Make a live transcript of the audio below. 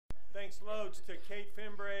Thanks loads to Kate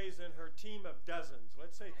Fembrays and her team of dozens.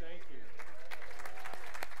 Let's say thank you.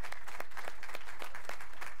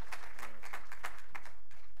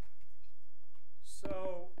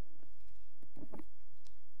 So,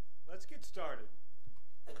 let's get started.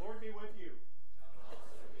 The Lord be with you. And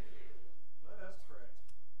also with you. Let us pray.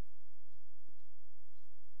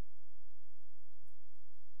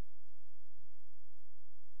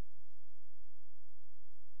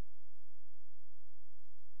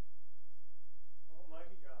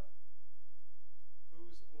 Almighty God,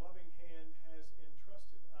 whose loving hand has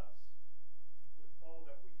entrusted us with all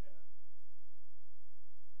that we have,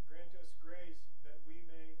 grant us grace that we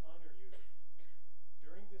may honor you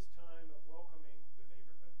during this time of welcoming the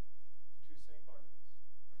neighborhood to St. Barnabas.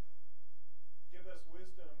 Give us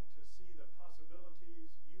wisdom to see the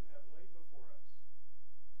possibilities you have laid before us.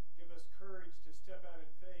 Give us courage to step out in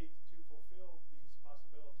faith to fulfill these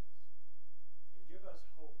possibilities. And give us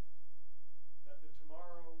hope that the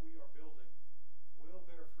tomorrow we are building will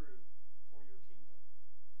bear fruit for your kingdom.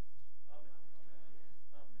 Amen. Amen.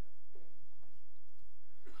 Amen.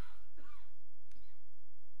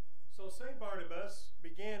 So St. Barnabas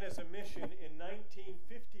began as a mission in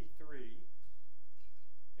 1953,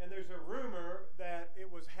 and there's a rumor that it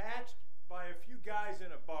was hatched by a few guys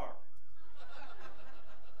in a bar.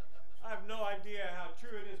 I have no idea how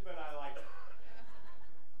true it is, but I like it.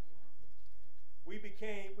 We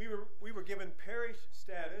were given parish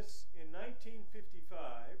status in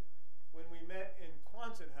 1955 when we met in a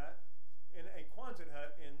Quonset hut in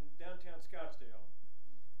downtown Scottsdale.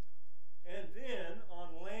 And then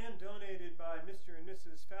on land donated by Mr. and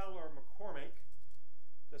Mrs. Fowler McCormick,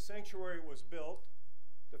 the sanctuary was built.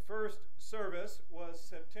 The first service was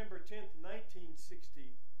September 10th,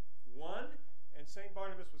 1961, and St.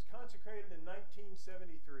 Barnabas was consecrated in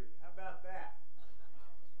 1973. How about that?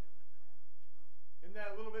 Isn't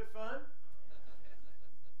that a little bit fun?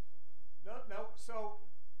 No. So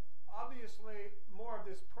obviously more of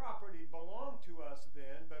this property belonged to us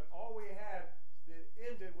then, but all we had that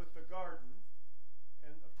ended with the garden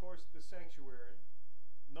and of course the sanctuary.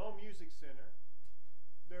 No music center.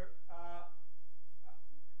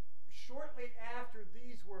 Shortly after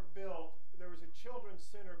these were built, there was a children's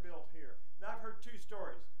center built here. Now I've heard two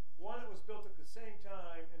stories. One, it was built at the same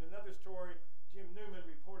time, and another story, Jim Newman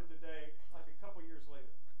reported today, like a couple years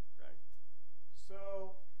later. Right.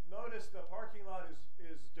 So notice the parking lot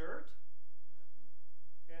is dirt,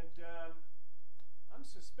 and I'm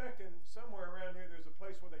suspecting somewhere around here there's a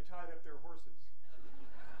place where they tied up their horses.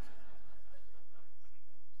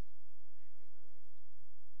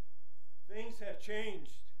 Things have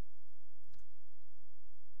changed.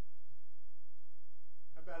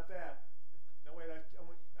 How about that? No, wait,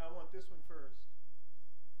 I want this one first.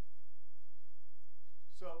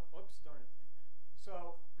 So, whoops, darn it.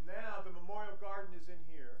 So now the memorial garden is in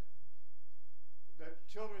here. The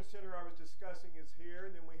children's center I was discussing is here,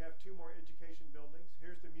 and then we have two more education buildings.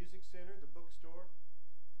 Here's the music center, the bookstore.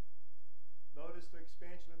 Notice the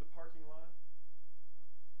expansion of the parking lot.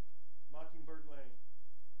 Mockingbird Lane.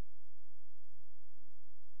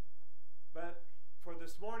 But for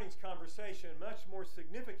this morning's conversation, much more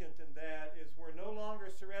significant than that is we're no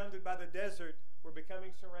longer surrounded by the desert, we're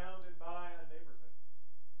becoming surrounded by a neighborhood.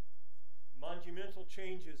 Monumental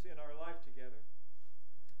changes in our life together.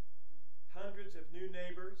 Hundreds of new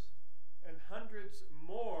neighbors and hundreds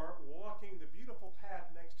more walking the beautiful path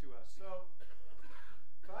next to us. So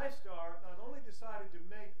Five Star not only decided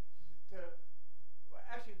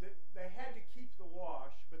they had to keep the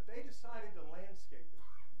wash, but they decided to landscape it.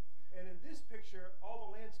 And in this picture, all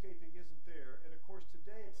the landscaping isn't there. And of course,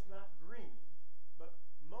 today it's not green, but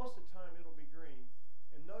most of the time it'll be green.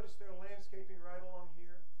 And notice their landscaping right along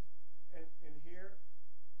here and here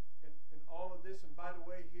and all of this. And by the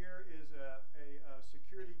way, here is a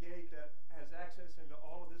security gate that has access into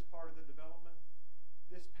all of this part of the development.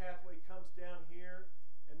 This pathway comes down here,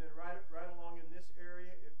 and then right along in this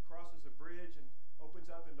area, it crosses a bridge and opens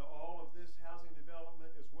up into all of this housing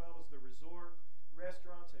development, as well as the resort,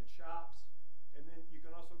 restaurants, and shops. And then you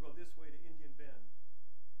can also go this way to Indian Bend.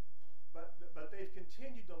 But they've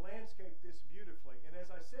continued to landscape this beautifully. And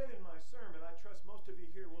as I said in my sermon, I trust most of you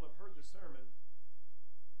here will have heard the sermon.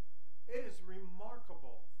 It is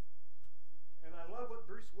remarkable. And I love what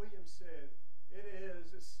Bruce Williams said. It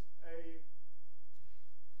is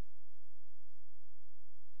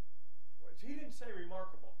he didn't say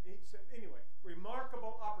remarkable. He said, anyway,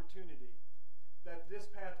 remarkable opportunity that this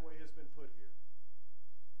pathway has been put here.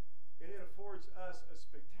 And it affords us a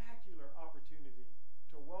spectacular opportunity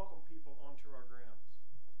to welcome people onto our grounds.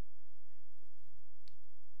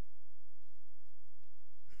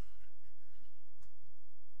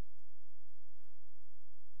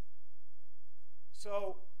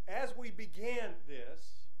 So as we began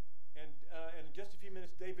this, and in just a few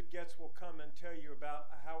minutes, David Getz will come and tell you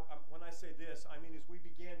about how, when I say this, I mean as we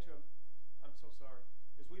began to, I'm so sorry,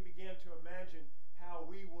 as we began to imagine how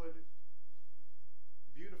we would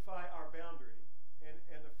beautify our boundary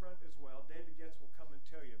and the front as well. David Getz will come and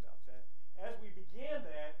tell you about that. As we began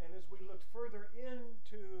that, and as we looked further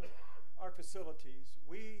into our facilities,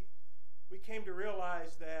 we came to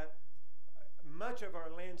realize that much of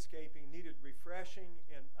our landscaping needed refreshing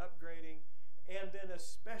and upgrading, and then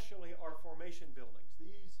especially our formation buildings.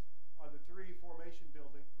 These are the three formation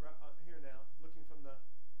buildings right here now, looking from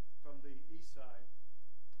the east side,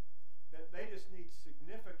 that they just need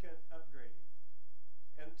significant upgrading.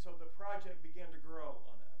 And so the project began to grow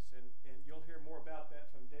on us, and you'll hear more about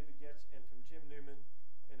that from David Getz and from Jim Newman,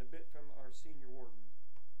 and a bit from our senior warden.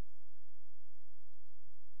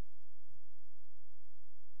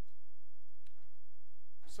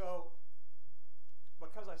 So,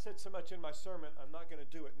 because I said so much in my sermon, I'm not going to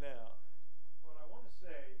do it now. What I want to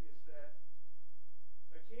say is that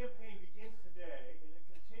the campaign begins today, and it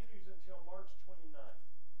continues until March 29th.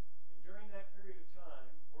 And during that period of time,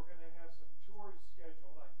 we're going to have some tours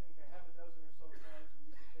scheduled. I think a half a dozen or so times when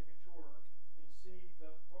you can take a tour and see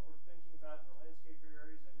what we're thinking about in the landscape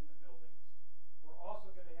areas and in the buildings. We're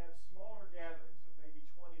also going to have smaller gatherings of maybe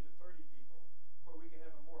 20 to 30 people, where we can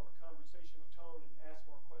have a more of a conversational tone and ask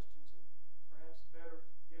more questions and perhaps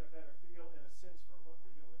get a better feel and a sense for what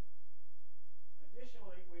we're doing.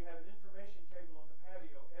 Additionally, we have an information table on the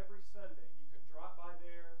patio every Sunday. You can drop by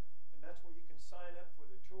there, and that's where you can sign up for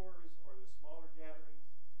the tours or the smaller gatherings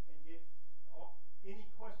and get any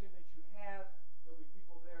question that you have. There'll be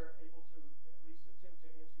people there able to at least attempt to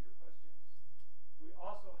answer your questions. We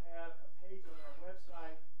also have a page on our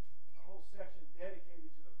website, a whole section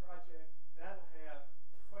dedicated to the project. That'll have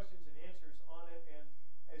questions and answers on it, and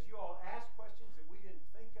as you all ask questions that we didn't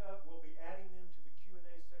think of, we'll be adding them to the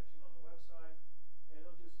Q&A section on the website, and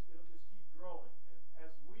it'll just keep growing. And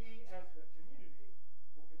as we, as the community,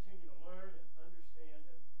 will continue to learn and understand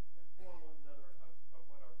and inform one another of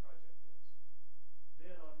what our project is.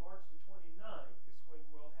 Then on March the 29th is when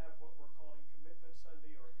we'll have what we're calling Commitment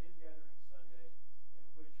Sunday or In-Gathering Sunday, in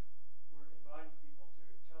which we're inviting people to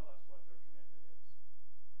tell us what their commitment is.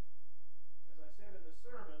 As I said in the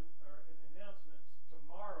sermon, or in the announcements,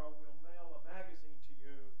 tomorrow we'll mail a magazine to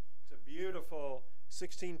you. It's a beautiful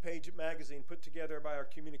 16-page magazine put together by our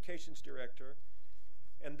communications director.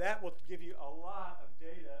 And that will give you a lot of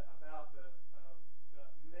data about the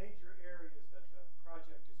major areas that the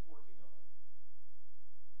project is working on.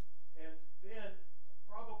 And then,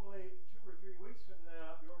 probably 2 or 3 weeks from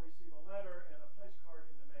now, you'll receive a letter and a pledge card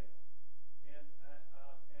in the mail. And as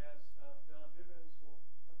Don Bivens,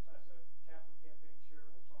 as a Capital Campaign Chair,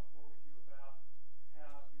 will talk more with you about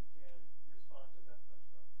how you can respond to that pledge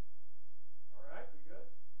card. All right, we good?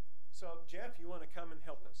 So, Jeff, you want to come and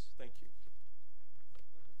help us? Thank you.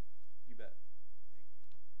 You bet.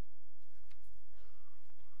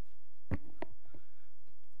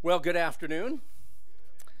 Well, good afternoon.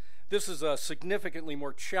 This is a significantly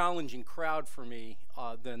more challenging crowd for me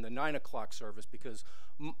than the 9 o'clock service, because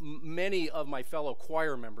many of my fellow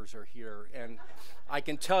choir members are here, and I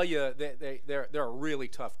can tell you that they're a really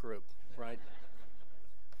tough group, right?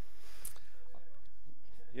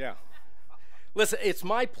 Yeah. Listen, it's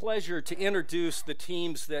my pleasure to introduce the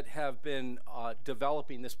teams that have been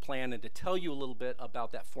developing this plan and to tell you a little bit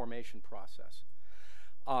about that formation process.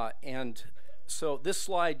 And so this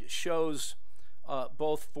slide shows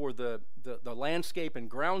both for the landscape and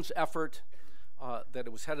grounds effort that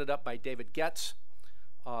it was headed up by David Getz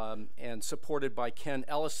and supported by Ken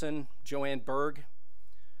Ellison, Joanne Berg,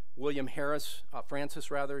 Francis,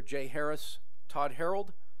 Jay Harris, Todd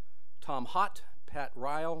Harold, Tom Hott, Pat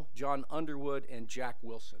Ryle, John Underwood, and Jack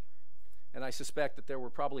Wilson. And I suspect that there were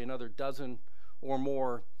probably another dozen or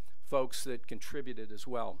more folks that contributed as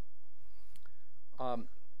well.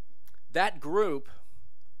 That group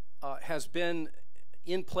has been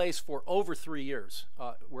in place for over 3 years.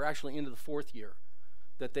 We're actually into the 4th year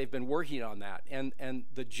that they've been working on that. And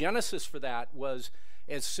the genesis for that was,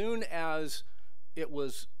 as soon as it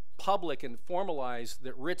was public and formalized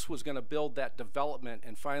that Ritz was going to build that development,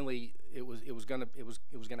 and finally it was going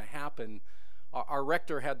to happen, our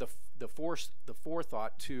rector had the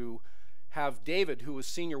forethought to have David, who was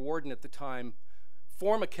senior warden at the time,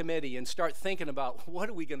 form a committee and start thinking about, what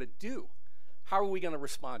are we going to do? How are we going to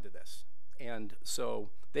respond to this? And so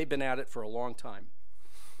they've been at it for a long time.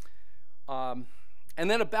 And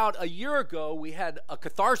then about a year ago, we had a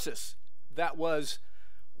catharsis that was,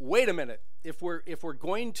 wait a minute, if we're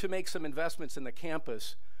going to make some investments in the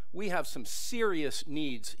campus, we have some serious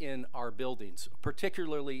needs in our buildings,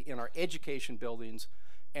 particularly in our education buildings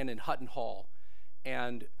and in Hutton Hall.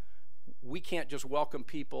 And we can't just welcome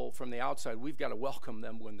people from the outside. We've got to welcome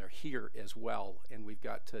them when they're here as well, and we've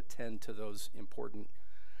got to tend to those important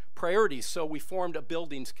priorities. So we formed a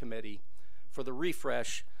buildings committee for the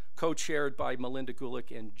refresh, co-chaired by Melinda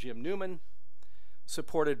Gulick and Jim Newman,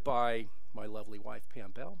 supported by my lovely wife,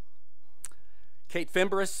 Pam Bell, Kate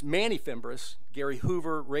Fimbris, Manny Fimbris, Gary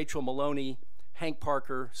Hoover, Rachel Maloney, Hank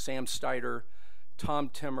Parker, Sam Steiter, Tom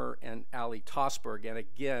Timmer, and Ali Tosberg, and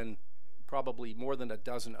again, probably more than a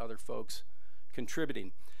dozen other folks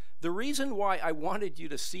contributing. The reason why I wanted you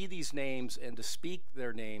to see these names and to speak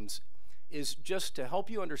their names is just to help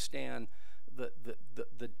you understand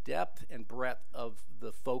the depth and breadth of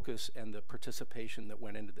the focus and the participation that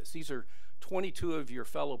went into this. These are 22 of your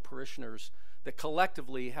fellow parishioners that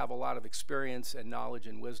collectively have a lot of experience and knowledge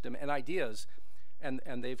and wisdom and ideas, and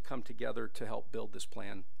they've come together to help build this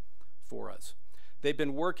plan for us. They've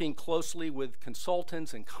been working closely with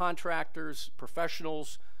consultants and contractors,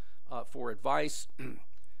 professionals for advice,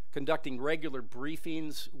 conducting regular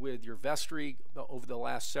briefings with your vestry over the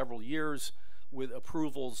last several years with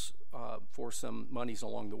approvals for some monies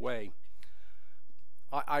along the way.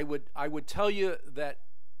 I would tell you that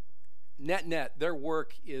net, their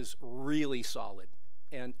work is really solid.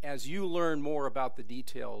 And as you learn more about the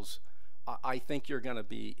details, I think you're going to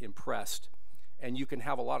be impressed. And you can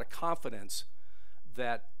have a lot of confidence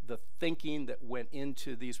that the thinking that went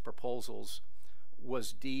into these proposals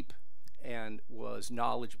was deep and was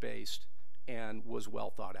knowledge-based and was well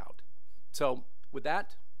thought out. So with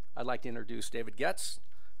that, I'd like to introduce David Getz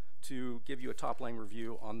to give you a top-line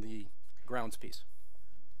review on the grounds piece.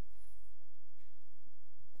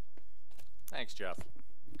 Thanks, Jeff.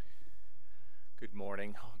 Good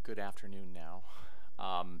morning, good afternoon now.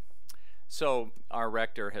 So our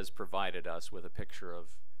rector has provided us with a picture of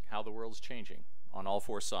how the world's changing on all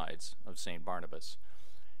four sides of St. Barnabas.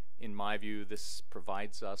 In my view, this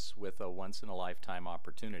provides us with a once-in-a-lifetime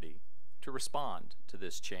opportunity to respond to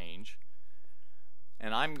this change.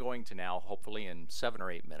 And I'm going to now, hopefully in 7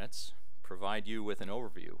 or 8 minutes, provide you with an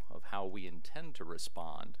overview of how we intend to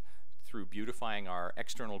respond through beautifying our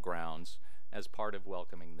external grounds as part of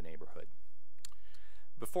welcoming the neighborhood.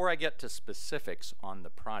 Before I get to specifics on the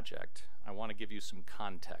project, I want to give you some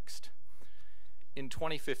context. In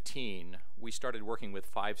 2015, we started working with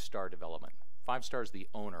 5 Star Development. 5 Star is the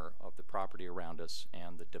owner of the property around us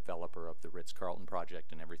and the developer of the Ritz-Carlton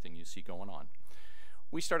project and everything you see going on.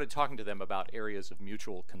 We started talking to them about areas of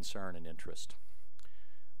mutual concern and interest.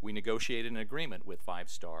 We negotiated an agreement with 5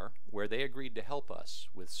 Star where they agreed to help us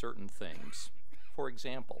with certain things. For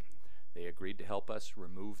example, they agreed to help us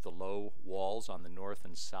remove the low walls on the north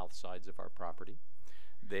and south sides of our property.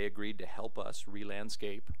 They agreed to help us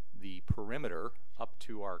re-landscape the perimeter up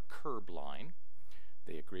to our curb line.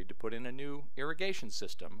 They agreed to put in a new irrigation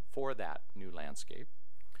system for that new landscape.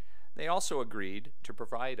 They also agreed to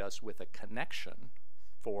provide us with a connection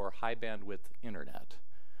for high bandwidth internet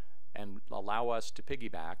and allow us to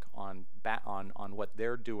piggyback on what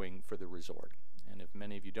they're doing for the resort. And if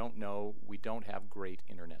many of you don't know, we don't have great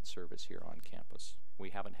internet service here on campus. We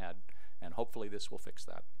haven't had, and hopefully this will fix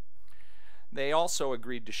that. They also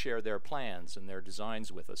agreed to share their plans and their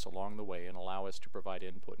designs with us along the way and allow us to provide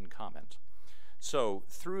input and comment. So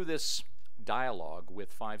through this dialogue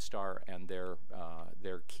with 5 Star and their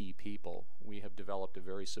key people, we have developed a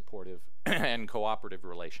very supportive and cooperative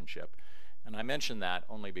relationship. And I mention that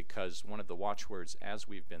only because one of the watchwords as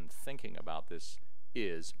we've been thinking about this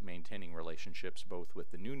is maintaining relationships both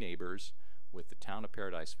with the new neighbors, with the town of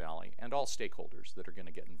Paradise Valley, and all stakeholders that are going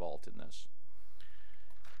to get involved in this.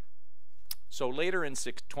 So later in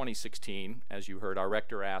 2016, as you heard, our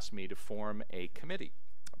rector asked me to form a committee,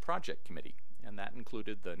 a project committee, and that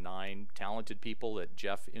included the 9 talented people that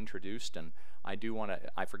Jeff introduced. And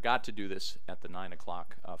I forgot to do this at the 9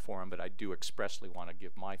 o'clock forum, but I do expressly want to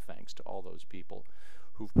give my thanks to all those people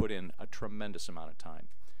who've put in a tremendous amount of time.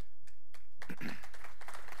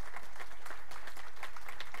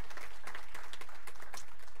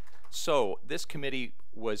 So this committee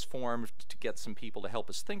was formed to get some people to help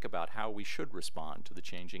us think about how we should respond to the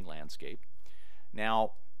changing landscape.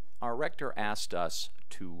 Now, our rector asked us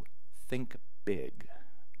to think big,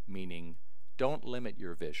 meaning don't limit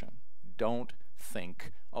your vision. Don't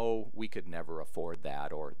think, oh, we could never afford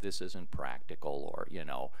that, or this isn't practical, or, you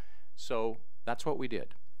know. So that's what we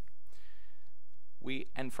did.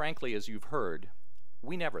 And frankly, as you've heard,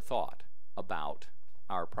 we never thought about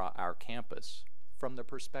our campus from the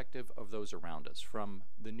perspective of those around us, from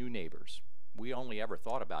the new neighbors. We only ever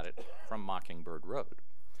thought about it from Mockingbird Road.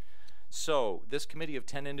 So this committee of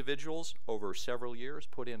 10 individuals over several years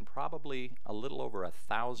put in probably a little over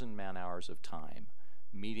 1,000 man-hours of time,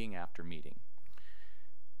 meeting after meeting.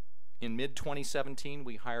 In mid-2017,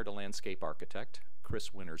 we hired a landscape architect,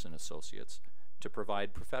 Chris Winters and Associates, to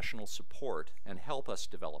provide professional support and help us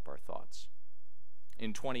develop our thoughts.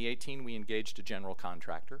 In 2018, we engaged a general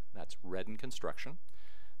contractor, that's Redden Construction.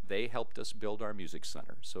 They helped us build our music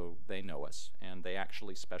center, so they know us, and they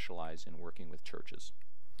actually specialize in working with churches.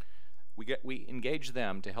 We engaged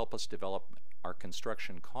them to help us develop our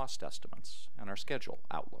construction cost estimates and our schedule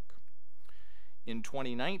outlook. In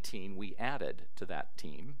 2019, we added to that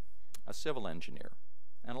team a civil engineer,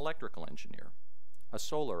 an electrical engineer, a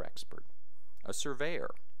solar expert, a surveyor,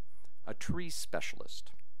 a tree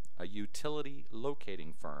specialist, a utility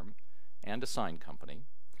locating firm, and a sign company.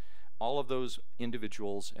 All of those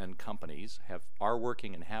individuals and companies are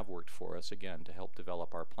working and have worked for us, again, to help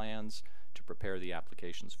develop our plans, to prepare the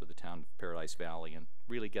applications for the town of Paradise Valley, and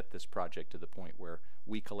really get this project to the point where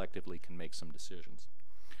we collectively can make some decisions.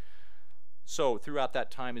 So throughout that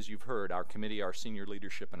time, as you've heard, our committee, our senior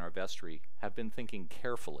leadership, and our vestry have been thinking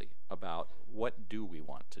carefully about what do we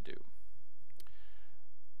want to do.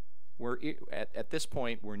 At this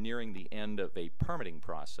point, we're nearing the end of a permitting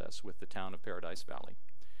process with the town of Paradise Valley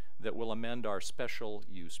that will amend our special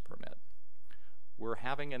use permit. We're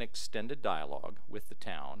having an extended dialogue with the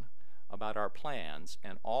town about our plans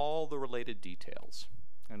and all the related details,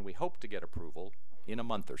 and we hope to get approval in a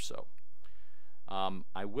month or so.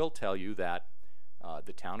 I will tell you that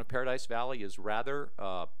the town of Paradise Valley is rather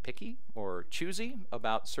picky or choosy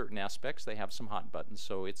about certain aspects. They have some hot buttons,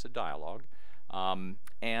 so it's a dialogue.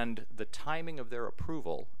 And the timing of their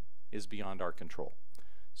approval is beyond our control.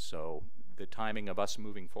 So the timing of us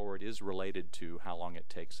moving forward is related to how long it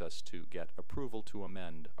takes us to get approval to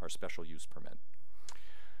amend our special use permit.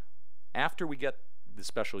 After we get the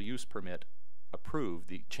special use permit approved,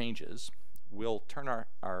 the changes, we'll turn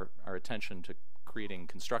our attention to creating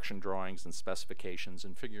construction drawings and specifications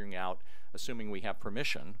and figuring out, assuming we have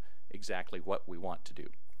permission, exactly what we want to do.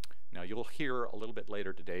 Now, you'll hear a little bit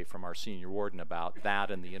later today from our senior warden about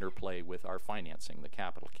that and the interplay with our financing, the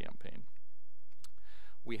capital campaign.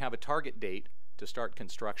 We have a target date to start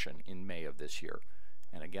construction in May of this year.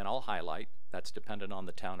 And again, I'll highlight, that's dependent on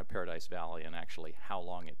the town of Paradise Valley and actually how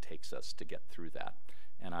long it takes us to get through that.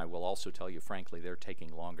 And I will also tell you, frankly, they're taking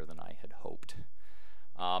longer than I had hoped.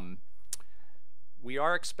 We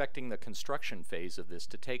are expecting the construction phase of this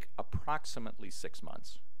to take approximately 6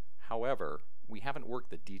 months. However, we haven't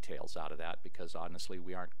worked the details out of that because honestly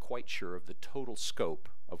we aren't quite sure of the total scope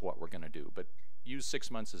of what we're going to do, but use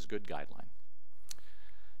 6 months as a good guideline.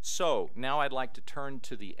 So now I'd like to turn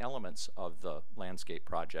to the elements of the landscape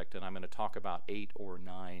project, and I'm going to talk about 8 or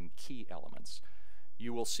 9 key elements.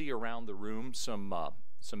 You will see around the room some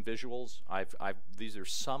visuals. These are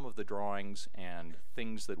some of the drawings and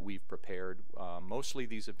things that we've prepared. Mostly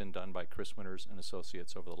these have been done by Chris Winters and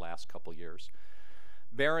Associates over the last couple years.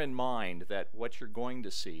 Bear in mind that what you're going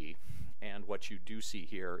to see and what you do see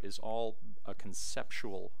here is all a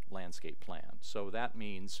conceptual landscape plan. So that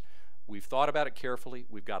means we've thought about it carefully,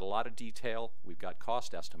 we've got a lot of detail, we've got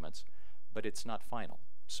cost estimates, but it's not final.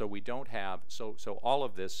 So we don't have, so all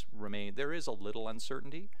of this there is a little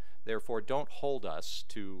uncertainty. Therefore, don't hold us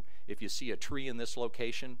to, if you see a tree in this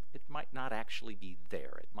location, it might not actually be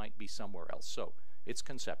there. It might be somewhere else. So it's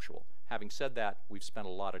conceptual. Having said that, we've spent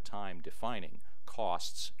a lot of time defining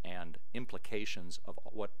costs and implications of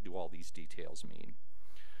what do all these details mean.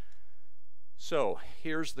 So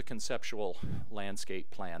here's the conceptual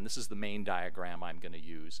landscape plan. This is the main diagram I'm going to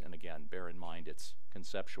use. And again, bear in mind it's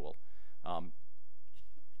conceptual.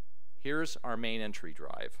 Here's our main entry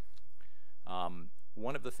drive.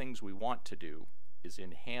 One of the things we want to do is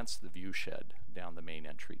enhance the view shed down the main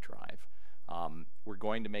entry drive. We're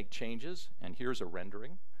going to make changes, and here's a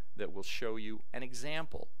rendering that will show you an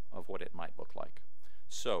example of what it might look like.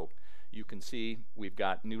 So you can see we've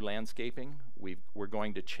got new landscaping. We're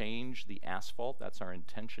going to change the asphalt. That's our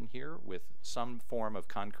intention here with some form of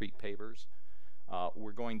concrete pavers.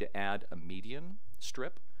 We're going to add a median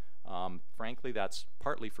strip. Frankly, that's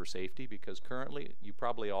partly for safety because currently you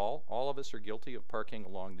probably all of us are guilty of parking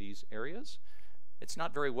along these areas. It's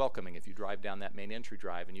not very welcoming if you drive down that main entry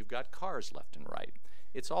drive and you've got cars left and right.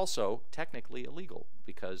 It's also technically illegal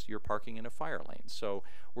because you're parking in a fire lane. So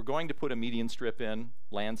we're going to put a median strip in,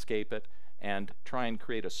 landscape it, and try and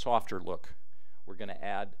create a softer look. We're going to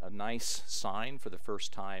add a nice sign for the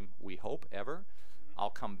first time, we hope, ever. I'll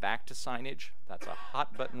come back to signage. That's a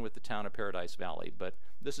hot button with the town of Paradise Valley, but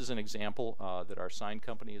this is an example that our sign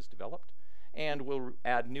company has developed. And we'll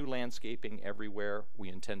add new landscaping everywhere. We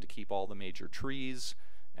intend to keep all the major trees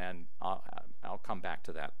and I'll come back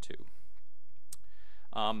to that too.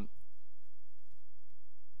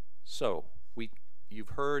 So you've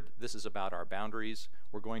heard this is about our boundaries.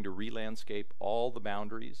 We're going to re-landscape all the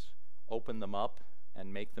boundaries, open them up,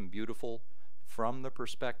 and make them beautiful from the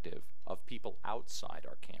perspective of people outside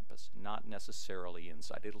our campus, not necessarily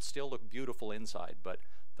inside. It'll still look beautiful inside, but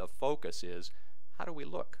the focus is, how do we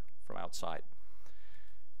look from outside?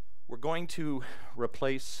 We're going to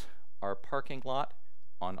replace our parking lot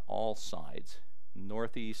on all sides,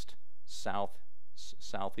 northeast, south,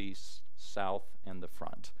 southeast, south, and the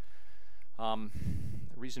front. The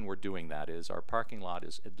reason we're doing that is our parking lot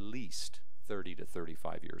is at least 30 to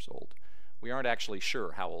 35 years old. We aren't actually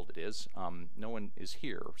sure how old it is. No one is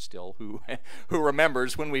here still who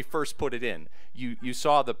remembers when we first put it in. You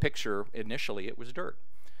saw the picture initially, it was dirt.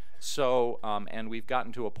 So, and we've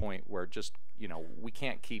gotten to a point where just, we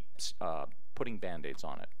can't keep putting Band-Aids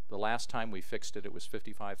on it. The last time we fixed it, it was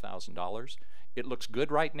 $55,000. It looks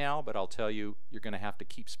good right now, but I'll tell you, you're going to have to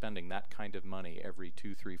keep spending that kind of money every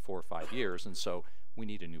 2, 3, 4, 5 years, and so we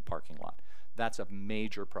need a new parking lot. That's a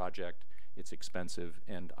major project. It's expensive,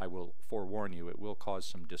 and I will forewarn you, it will cause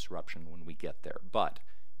some disruption when we get there, but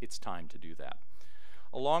it's time to do that.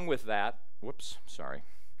 Along with that, whoops, sorry,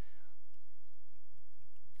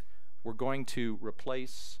 we're going to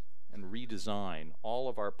replace and redesign all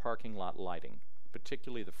of our parking lot lighting,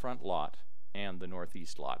 particularly the front lot and the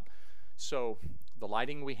northeast lot. So the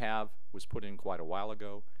lighting we have was put in quite a while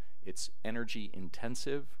ago. It's energy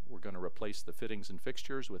intensive. We're going to replace the fittings and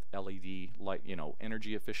fixtures with LED light,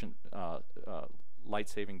 energy efficient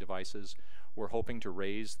light-saving devices. We're hoping to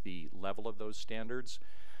raise the level of those standards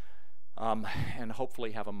and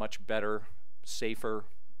hopefully have a much better, safer,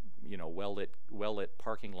 well-lit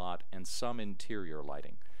parking lot and some interior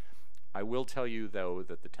lighting. I will tell you though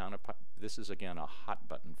that the town of this is again a hot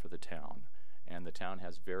button for the town. And the town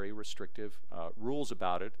has very restrictive rules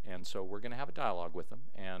about it, and so we're going to have a dialogue with them,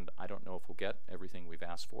 and I don't know if we'll get everything we've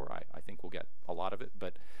asked for. I think we'll get a lot of it,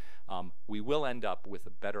 but we will end up with a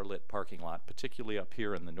better lit parking lot, particularly up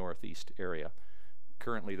here in the northeast area.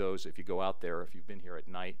 Currently those, if you go out there, if you've been here at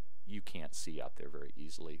night, you can't see out there very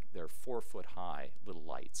easily. They're 4-foot-high little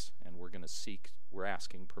lights, and we're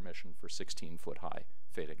asking permission for 16-foot-high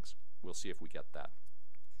fittings. We'll see if we get that.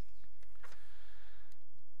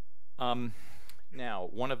 Now,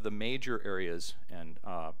 one of the major areas, and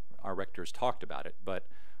our rectors talked about it, but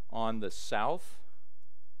on the south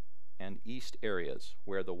and east areas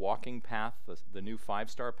where the walking path, the new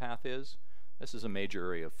 5-star path is, this is a major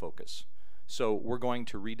area of focus. So we're going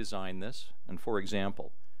to redesign this, and for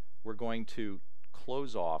example, we're going to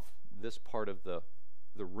close off this part of the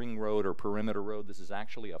ring road or perimeter road. This is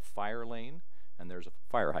actually a fire lane, and there's a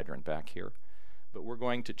fire hydrant back here. But we're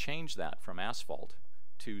going to change that from asphalt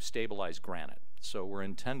to stabilized granite. So we're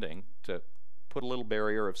intending to put a little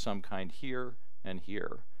barrier of some kind here and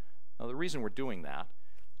here. Now the reason we're doing that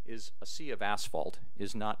is a sea of asphalt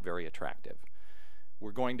is not very attractive.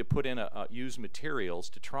 We're going to put in use materials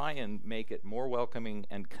to try and make it more welcoming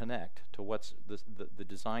and connect to what's the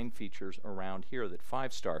design features around here that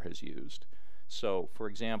 5-star has used. So for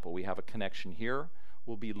example, we have a connection here.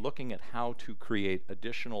 We'll be looking at how to create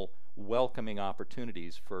additional welcoming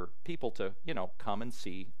opportunities for people to, come and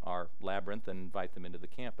see our labyrinth and invite them into the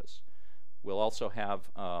campus. We'll also have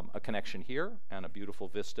a connection here and a beautiful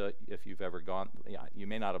vista. If you've ever gone, you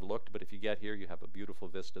may not have looked, but if you get here, you have a beautiful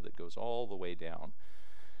vista that goes all the way down.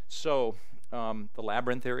 So the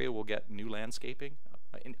labyrinth area will get new landscaping.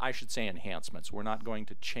 I should say enhancements. We're not going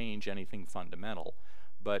to change anything fundamental.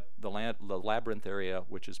 But the labyrinth area,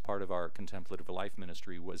 which is part of our contemplative life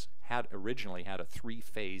ministry, originally had a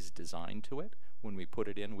 3-phase design to it. When we put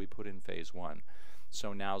it in, we put in phase 1.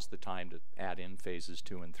 So now's the time to add in phases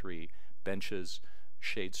 2 and 3, benches,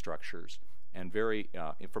 shade structures, and very,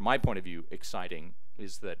 from my point of view, exciting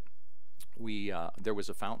is that there was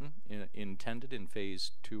a fountain intended in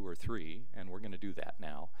phase 2 or 3, and we're going to do that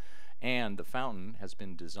now. And the fountain has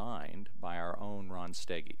been designed by our own Ron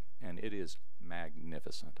Steggy, and it is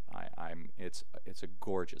magnificent. It's a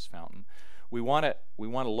gorgeous fountain. We want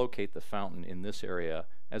to locate the fountain in this area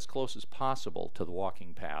as close as possible to the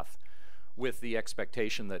walking path, with the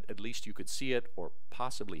expectation that at least you could see it or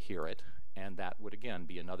possibly hear it, and that would again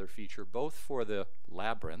be another feature both for the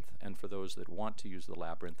labyrinth and for those that want to use the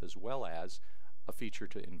labyrinth, as well as a feature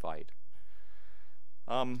to invite.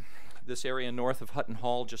 This area north of Hutton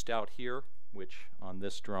Hall, just out here, which on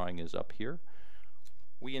this drawing is up here,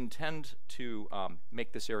 we intend to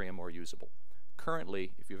make this area more usable.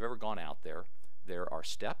 Currently, if you've ever gone out there, there are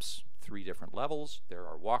steps, 3 different levels, there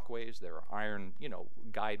are walkways, there are iron,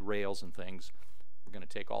 guide rails and things. We're going to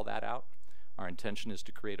take all that out. Our intention is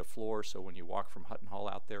to create a floor so when you walk from Hutton Hall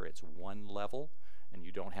out there, it's one level and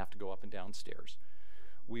you don't have to go up and down stairs.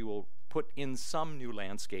 We will put in some new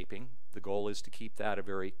landscaping. The goal is to keep that a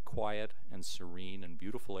very quiet and serene and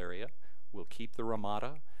beautiful area. We'll keep the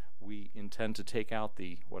ramada. We intend to take out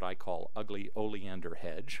the, what I call, ugly oleander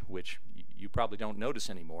hedge, which you probably don't notice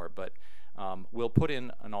anymore, but we'll put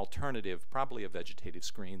in an alternative, probably a vegetative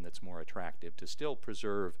screen that's more attractive to still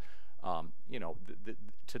preserve, you know,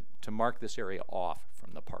 to mark this area off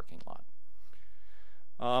from the parking lot.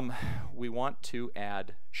 We want to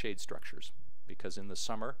add shade structures because in the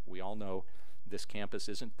summer, we all know this campus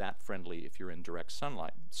isn't that friendly if you're in direct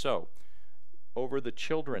sunlight. So, over the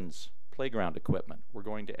children's playground equipment, we're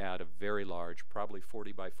going to add a very large, probably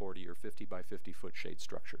 40 by 40 or 50 by 50 foot shade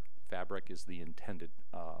structure. Fabric is the intended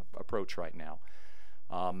approach right now.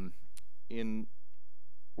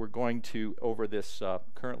 We're going to, over this,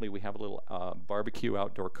 currently we have a little barbecue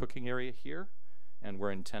outdoor cooking area here, and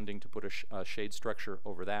we're intending to put a shade structure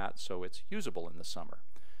over that so it's usable in the summer.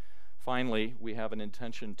 Finally, we have an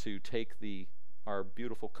intention to take our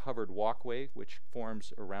beautiful covered walkway, which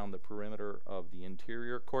forms around the perimeter of the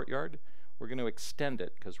interior courtyard. We're going to extend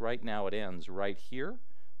it, because right now it ends right here.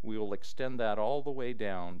 We will extend that all the way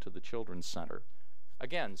down to the Children's Center.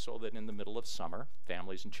 Again, so that in the middle of summer,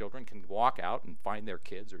 families and children can walk out and find their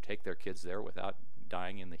kids or take their kids there without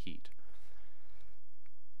dying in the heat.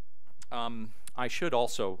 I should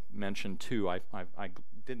also mention, too, I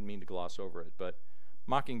didn't mean to gloss over it, but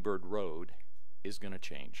Mockingbird Road is going to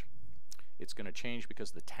change. It's going to change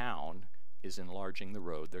because the town is enlarging the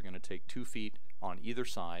road. They're going to take 2 feet on either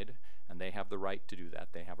side, and they have the right to do that.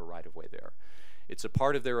 They have a right-of-way there. It's a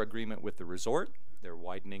part of their agreement with the resort. They're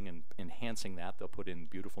widening and enhancing that. They'll put in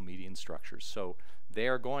beautiful median structures. So they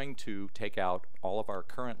are going to take out all of our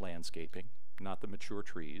current landscaping, not the mature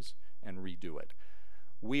trees, and redo it.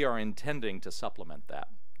 We are intending to supplement that.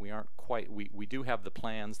 We aren't quite, we do have the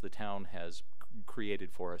plans the town has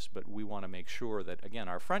created for us, but we want to make sure that, again,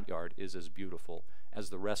 our front yard is as beautiful as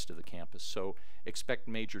the rest of the campus, so expect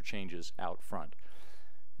major changes out front.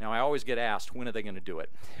 Now, I always get asked, when are they going to do it?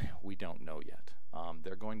 We don't know yet.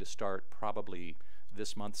 They're going to start probably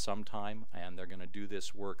this month sometime, and they're going to do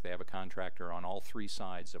this work. They have a contractor on all 3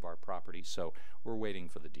 sides of our property, so we're waiting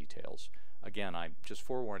for the details. Again, I'm just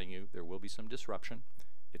forewarning you, there will be some disruption.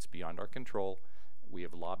 It's beyond our control. We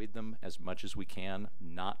have lobbied them as much as we can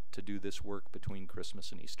not to do this work between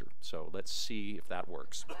Christmas and Easter. So let's see if that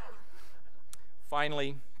works.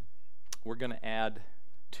 Finally, we're going to add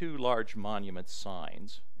 2 large monument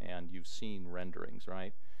signs, and you've seen renderings,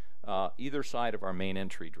 right? Either side of our main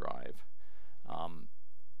entry drive.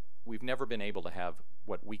 We've never been able to have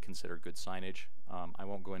what we consider good signage. I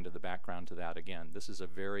won't go into the background to that again. This is a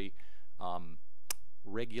very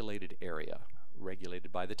regulated area,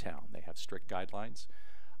 regulated by the town. They have strict guidelines.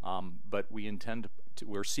 But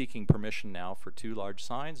we're seeking permission now for 2 large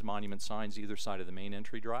signs, monument signs either side of the main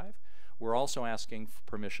entry drive. We're also asking for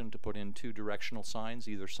permission to put in 2 directional signs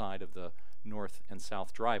either side of the north and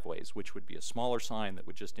south driveways, which would be a smaller sign that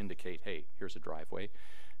would just indicate, hey, here's a driveway.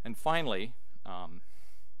 And finally, I'm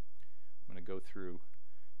going to go through,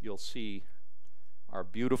 you'll see our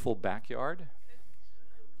beautiful backyard.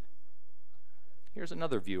 Here's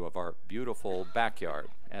another view of our beautiful backyard.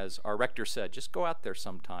 As our rector said, just go out there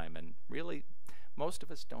sometime, and really, most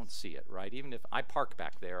of us don't see it, right? Even if I park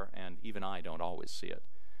back there, and even I don't always see it.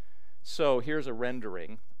 So here's a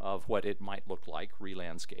rendering of what it might look like,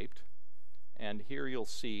 re-landscaped. And here you'll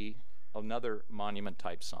see another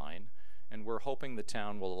monument-type sign, and we're hoping the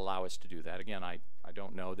town will allow us to do that. Again, I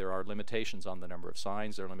don't know. There are limitations on the number of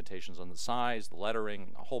signs. There are limitations on the size, the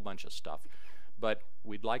lettering, a whole bunch of stuff. But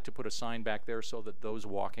we'd like to put a sign back there so that those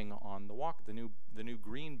walking on the new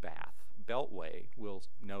green bath beltway will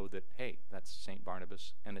know that, hey, that's St.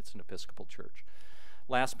 Barnabas and it's an Episcopal church.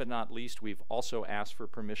 Last but not least, we've also asked for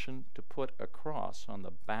permission to put a cross on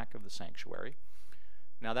the back of the sanctuary.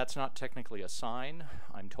 Now, that's not technically a sign.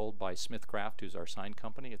 I'm told by Smithcraft, who's our sign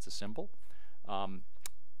company, it's a symbol.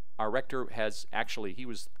 Our rector has actually, he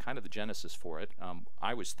was kind of the genesis for it.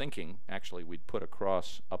 I was thinking, actually, we'd put a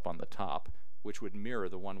cross up on the top, which would mirror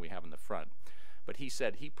the one we have in the front. But he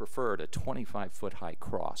said he preferred a 25-foot high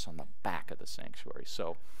cross on the back of the sanctuary.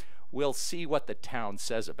 So we'll see what the town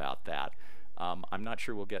says about that. I'm not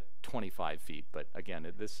sure we'll get 25 feet, but again,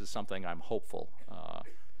 this is something I'm hopeful.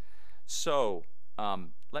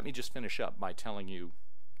 Let me just finish up by telling you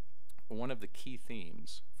one of the key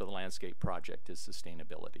themes for the landscape project is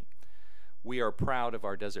sustainability. We are proud of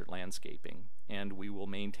our desert landscaping, and we will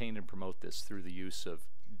maintain and promote this through the use of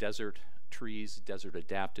desert trees, desert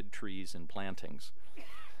adapted trees and plantings.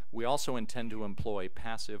 We also intend to employ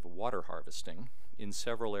passive water harvesting in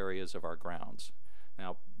several areas of our grounds.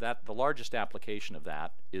 Now, the largest application of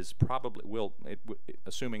that is probably,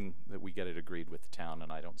 assuming that we get it agreed with the town,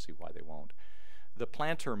 and I don't see why they won't, the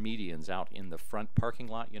planter medians out in the front parking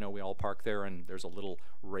lot. You know, we all park there and there's a little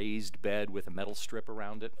raised bed with a metal strip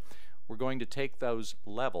around it. We're going to take those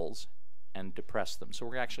levels and depress them. So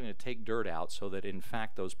we're actually going to take dirt out so that in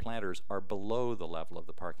fact those planters are below the level of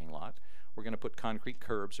the parking lot. We're going to put concrete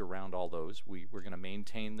curbs around all those. We're going to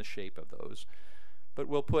maintain the shape of those. But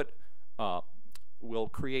we'll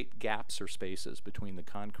create gaps or spaces between the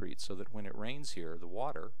concrete so that when it rains here, the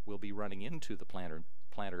water will be running into the planter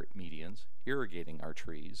medians, irrigating our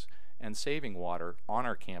trees, and saving water on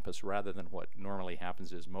our campus rather than what normally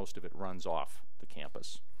happens is most of it runs off the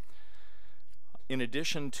campus. In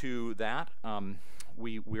addition to that,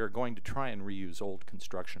 we are going to try and reuse old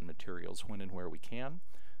construction materials when and where we can.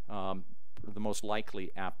 The most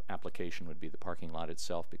likely application would be the parking lot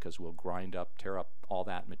itself, because we'll tear up all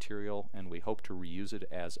that material, and we hope to reuse it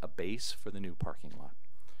as a base for the new parking lot.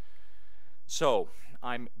 So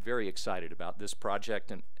I'm very excited about this project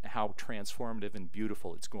and how transformative and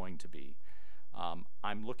beautiful it's going to be.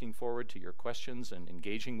 I'm looking forward to your questions and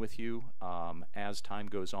engaging with you as time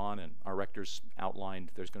goes on, and our rector's outlined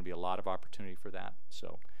there's going to be a lot of opportunity for that.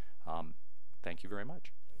 So thank you very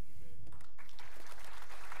much.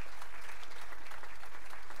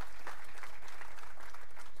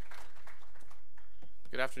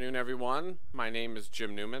 Good afternoon, everyone. My name is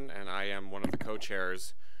Jim Newman, and I am one of the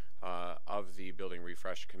co-chairs of the Building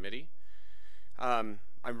Refresh Committee. I'm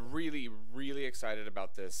really, really excited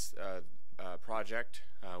about this project.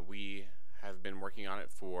 We have been working on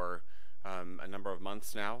it for a number of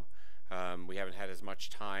months now. We haven't had as much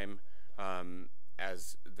time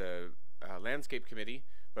as the Landscape Committee,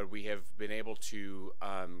 but we have been able to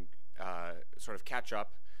sort of catch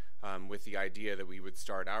up with the idea that we would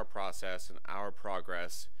start our process and our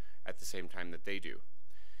progress at the same time that they do.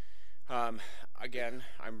 Again,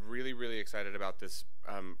 I'm really, really excited about this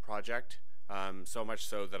project, so much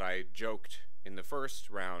so that I joked in the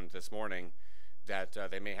first round this morning that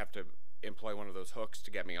they may have to employ one of those hooks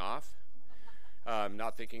to get me off,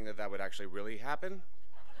 not thinking that that would actually really happen.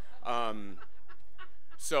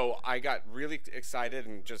 So I got really excited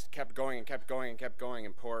and just kept going and kept going and kept going,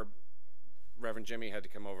 and poor Reverend Jimmy had to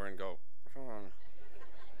come over and go, come on,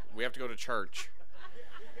 we have to go to church.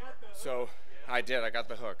 So I did, I got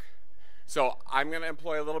the hook. So I'm going to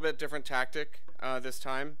employ a little bit different tactic this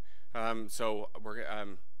time. So we're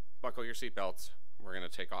buckle your seatbelts. We're going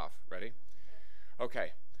to take off. Ready?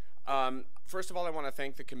 Okay. First of all, I want to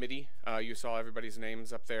thank the committee. You saw everybody's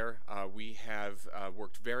names up there. We have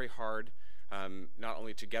worked very hard, not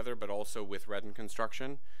only together, but also with Redden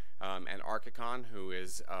Construction and Archicon, who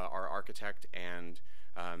is our architect and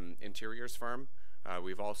interiors firm.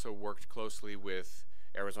 We've also worked closely with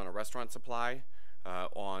Arizona Restaurant Supply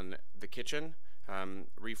on the kitchen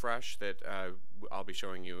refresh that I'll be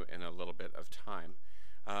showing you in a little bit of time.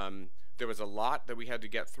 There was a lot that we had to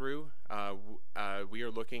get through. We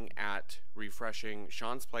are looking at refreshing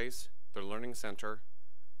Sean's Place, the Learning Center,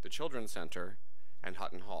 the Children's Center, and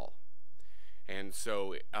Hutton Hall. And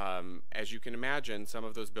so, as you can imagine, some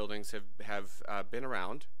of those buildings have been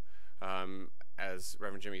around. As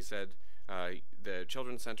Reverend Jimmy said, the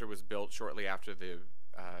Children's Center was built shortly after the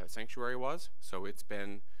sanctuary was, so it's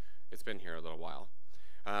been here a little while.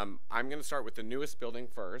 I'm going to start with the newest building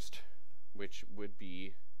first, which would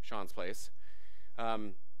be Sean's Place.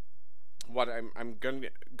 What I'm going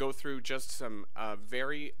to go through just some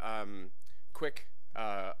very quick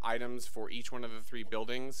items for each one of the three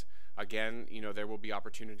buildings. Again, you know, there will be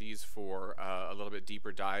opportunities for a little bit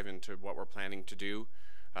deeper dive into what we're planning to do,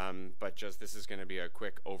 but just this is going to be a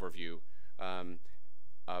quick overview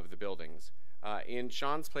of the buildings. In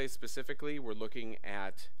Sean's Place specifically, we're looking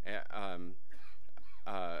at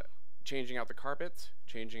changing out the carpets,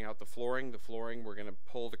 changing out the flooring. The flooring, we're going to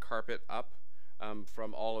pull the carpet up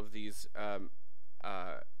from all of these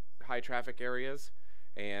high traffic areas,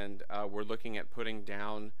 and we're looking at putting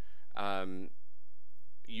down either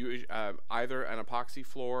an epoxy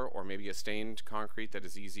floor or maybe a stained concrete that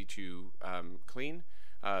is easy to clean.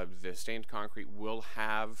 The stained concrete will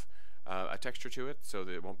have a texture to it so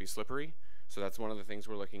that it won't be slippery. So that's one of the things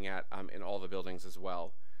we're looking at in all the buildings as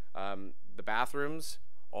well. The bathrooms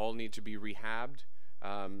all need to be rehabbed.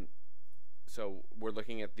 So we're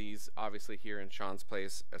looking at these obviously here in Sean's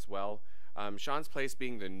Place as well. Sean's Place,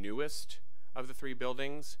 being the newest of the three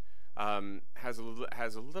buildings, has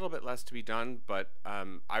a little bit less to be done, but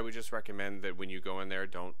I would just recommend that when you go in there,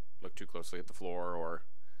 don't look too closely at the floor or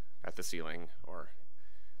at the ceiling.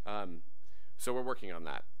 So we're working on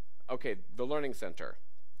that. Okay, the Learning Center.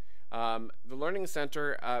 The Learning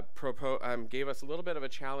Center gave us a little bit of a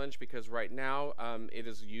challenge because right now it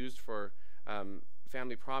is used for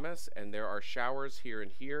Family Promise, and there are showers here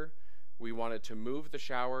and here. We wanted to move the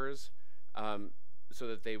showers so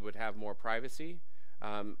that they would have more privacy.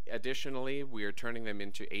 Additionally, we are turning them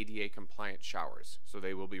into ADA compliant showers, so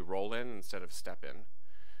they will be roll-in instead of step-in.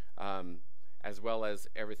 As well as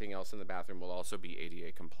everything else in the bathroom will also be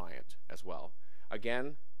ADA compliant as well.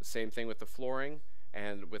 Again, same thing with the flooring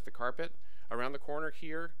and with the carpet. Around the corner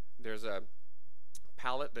here, there's a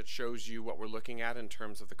palette that shows you what we're looking at in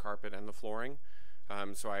terms of the carpet and the flooring.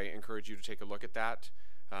 So I encourage you to take a look at that.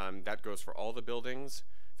 That goes for all the buildings.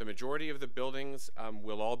 The majority of the buildings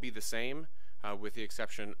will all be the same, with the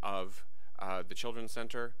exception of the Children's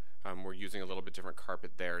Center. We're using a little bit different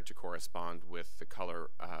carpet there to correspond with the colored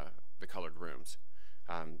rooms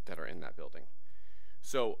that are in that building.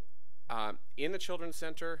 So in the Children's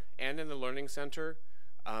Center and in the Learning Center,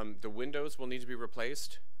 the windows will need to be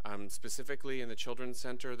replaced. Specifically in the Children's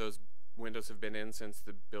Center, those windows have been in since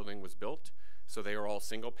the building was built, so they are all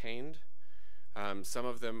single paned. Some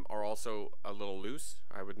of them are also a little loose.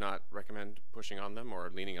 I would not recommend pushing on them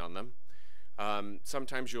or leaning on them.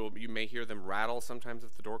 Sometimes you may hear them rattle sometimes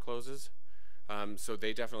if the door closes. So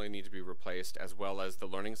they definitely need to be replaced, as well as the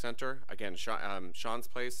Learning Center. Again, Sean's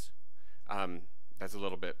place, that's a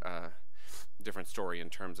little bit different story in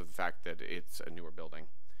terms of the fact that it's a newer building.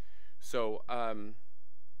 So, how am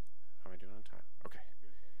I doing on time? Okay.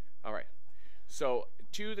 All right. So,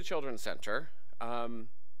 to the Children's Center,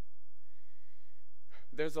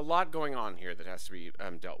 there's a lot going on here that has to be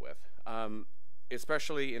dealt with,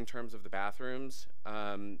 especially in terms of the bathrooms.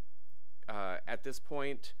 At this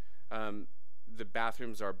point, the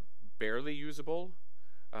bathrooms are barely usable.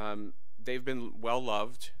 They've been well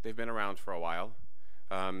loved. They've been around for a while.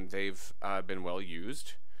 They've been well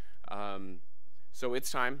used. So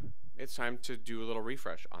it's time to do a little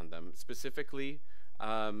refresh on them. Specifically,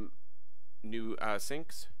 new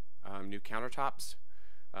sinks, new countertops,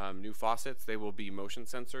 new faucets. They will be motion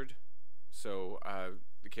censored, so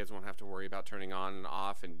the kids won't have to worry about turning on and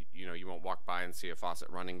off, and you won't walk by and see a faucet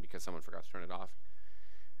running because someone forgot to turn it off.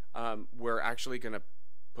 We're actually going to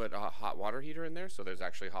put a hot water heater in there, so there's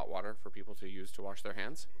actually hot water for people to use to wash their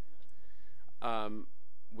hands,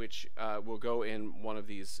 which will go in one of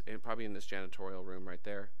these, probably in this janitorial room right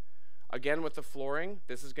there. Again, with the flooring,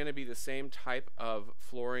 this is going to be the same type of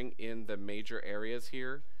flooring in the major areas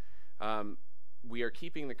here. We are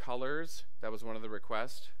keeping the colors. That was one of the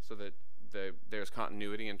requests, so that there's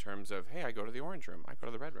continuity in terms of, hey, I go to the orange room, I go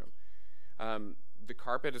to the red room. The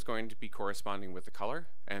carpet is going to be corresponding with the color,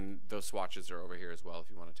 and those swatches are over here as well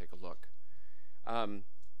if you want to take a look.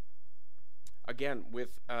 Again,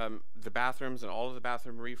 with the bathrooms and all of the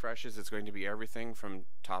bathroom refreshes, it's going to be everything from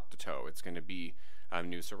top to toe. It's going to be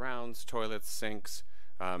new surrounds, toilets, sinks,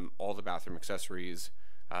 all the bathroom accessories.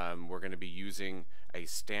 We're going to be using a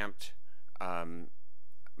stamped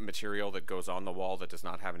material that goes on the wall that does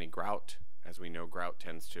not have any grout. As we know, grout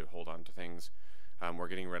tends to hold on to things. We're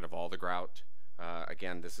getting rid of all the grout.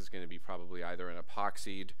 Again, this is going to be probably either an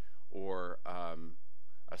epoxied or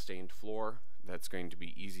a stained floor that's going to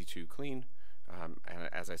be easy to clean, and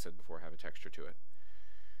as I said before, have a texture to it.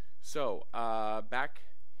 So back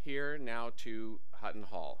here now to Hutton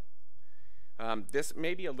Hall. This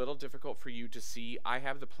may be a little difficult for you to see. I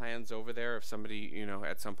have the plans over there if somebody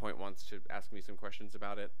at some point wants to ask me some questions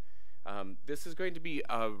about it. This is going to be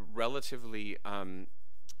a relatively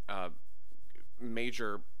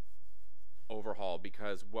major overhaul,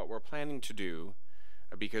 because what we're planning to do,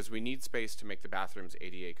 because we need space to make the bathrooms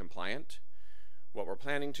ADA compliant, what we're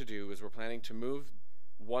planning to do is we're planning to move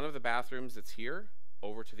one of the bathrooms that's here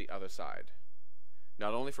over to the other side.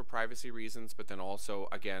 Not only for privacy reasons, but then also,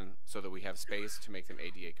 again, so that we have space to make them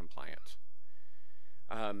ADA compliant.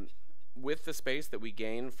 With the space that we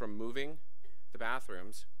gain from moving the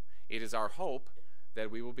bathrooms, it is our hope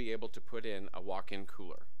that we will be able to put in a walk-in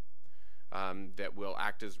cooler that will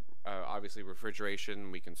act as obviously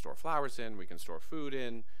refrigeration. We can store flowers in, we can store food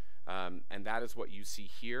in, and that is what you see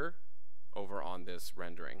here over on this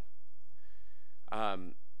rendering.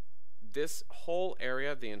 This whole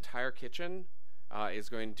area, the entire kitchen, is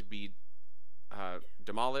going to be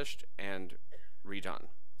demolished and redone.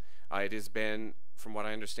 It has been, from what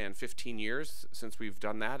I understand, 15 years since we've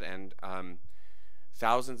done that, and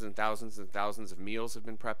thousands and thousands and thousands of meals have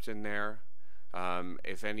been prepped in there.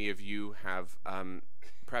 If any of you have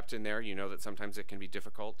prepped in there, you know that sometimes it can be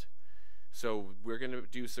difficult. So we're going to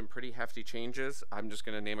do some pretty hefty changes. I'm just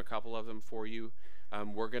going to name a couple of them for you.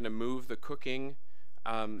 We're going to move the cooking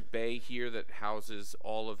bay here that houses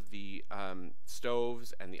all of the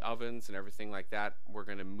stoves and the ovens and everything like that. We're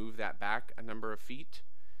going to move that back a number of feet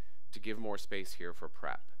to give more space here for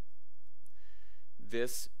prep.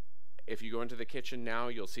 This, if you go into the kitchen now,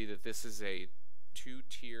 you'll see that this is a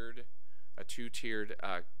two-tiered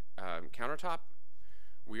countertop.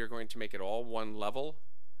 We are going to make it all one level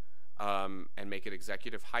and make it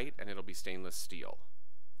executive height, and it'll be stainless steel.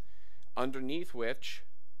 Underneath which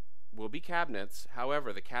will be cabinets.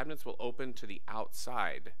 However, the cabinets will open to the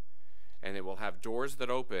outside, and it will have doors that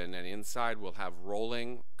open, and inside we'll have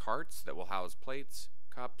rolling carts that will house plates,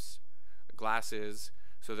 cups, glasses,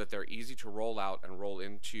 so that they're easy to roll out and roll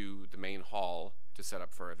into the main hall to set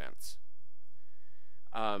up for events.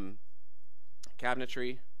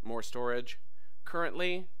 Cabinetry, more storage.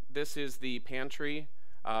 Currently, this is the pantry.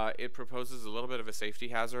 It proposes a little bit of a safety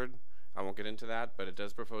hazard. I won't get into that, but it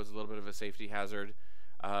does propose a little bit of a safety hazard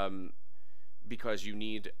because you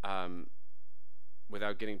need,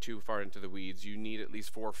 without getting too far into the weeds, you need at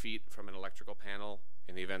least 4 feet from an electrical panel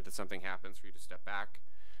in the event that something happens for you to step back.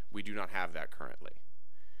 We do not have that currently.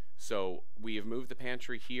 So we have moved the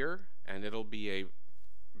pantry here, and it'll be a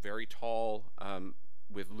very tall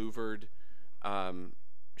with louvered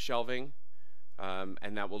shelving,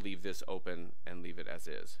 and that will leave this open and leave it as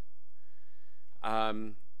is.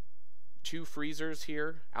 2 freezers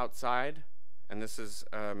here outside, and this is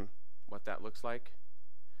what that looks like.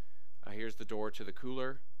 Here's the door to the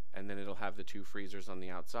cooler, and then it'll have the 2 freezers on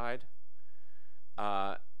the outside.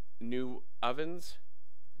 New ovens,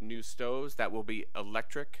 new stoves that will be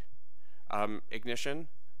electric ignition,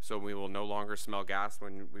 so we will no longer smell gas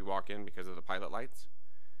when we walk in because of the pilot lights.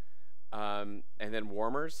 And then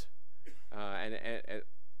warmers, and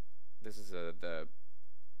this is the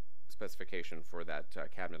specification for that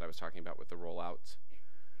cabinet I was talking about with the rollouts.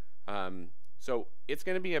 So it's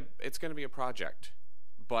going to be a project,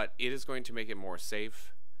 but it is going to make it more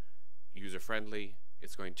safe, user friendly.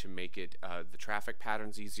 It's going to make it the traffic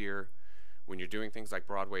patterns easier. When you're doing things like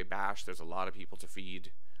Broadway Bash, there's a lot of people to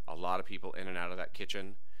feed, a lot of people in and out of that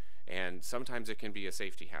kitchen, and sometimes it can be a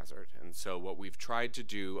safety hazard. And so what we've tried to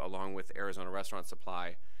do, along with Arizona Restaurant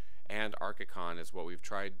Supply and Archicon, is what we've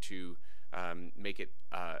tried to make it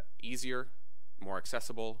easier, more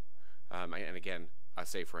accessible, and again, a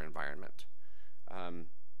safer environment.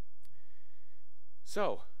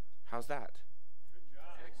 So, how's that? Good job.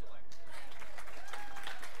 Excellent.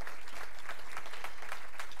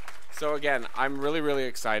 So again, I'm really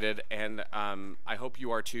excited, and I hope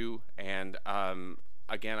you are too. And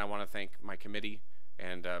again, I want to thank my committee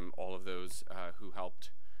and all of those who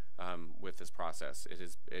helped with this process.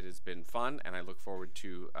 It has been fun, and I look forward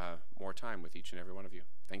to more time with each and every one of you.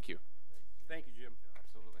 Thank you. Thank you, Jim.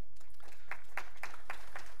 Absolutely.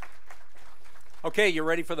 Okay, you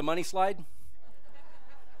ready for the money slide?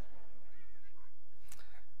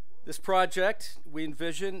 This project we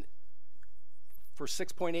envision for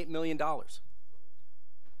 $6.8 million.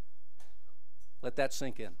 Let that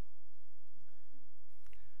sink in.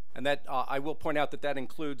 And that I will point out that that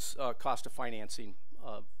includes cost of financing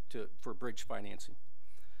for bridge financing.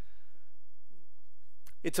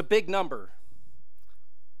 It's a big number,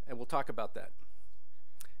 and we'll talk about that.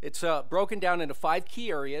 It's broken down into 5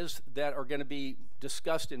 key areas that are going to be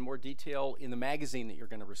discussed in more detail in the magazine that you're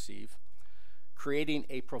going to receive. Creating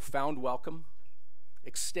a profound welcome,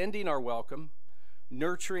 extending our welcome,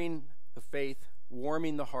 nurturing the faith,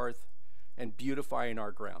 warming the hearth, and beautifying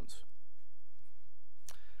our grounds.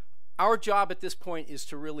 Our job at this point is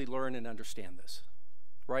to really learn and understand this,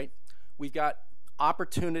 right? We've got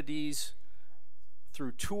opportunities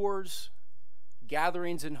through tours,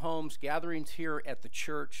 gatherings in homes, gatherings here at the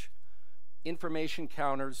church, information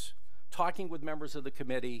counters, talking with members of the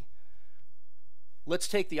committee. Let's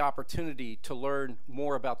take the opportunity to learn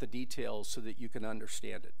more about the details so that you can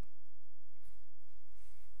understand it.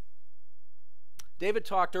 David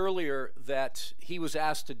talked earlier that he was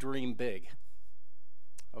asked to dream big.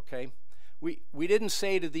 Okay? We didn't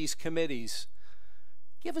say to these committees,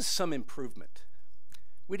 give us some improvement.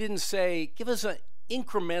 We didn't say, give us an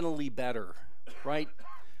incrementally better, right?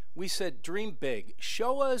 We said, dream big.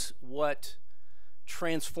 Show us what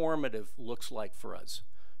transformative looks like for us.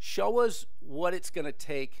 Show us what it's going to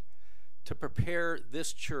take to prepare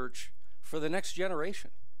this church for the next generation,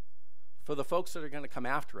 for the folks that are going to come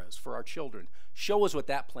after us, for our children. Show us what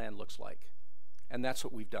that plan looks like. And that's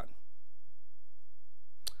what we've done.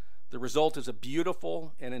 The result is a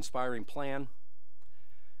beautiful and inspiring plan,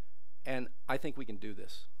 and I think we can do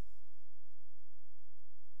this.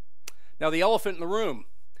 Now, the elephant in the room.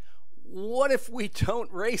 What if we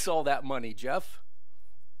don't raise all that money, Jeff?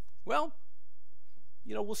 Well,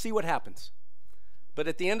 you know, we'll see what happens. But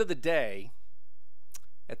at the end of the day,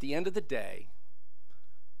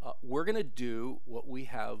 we're going to do what we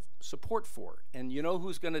have support for. And you know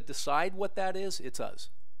who's going to decide what that is? It's us.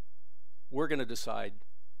 We're going to decide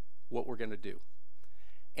what we're going to do.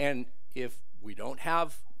 And if we don't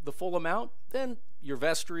have the full amount, then your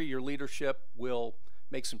vestry, your leadership will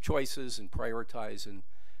make some choices and prioritize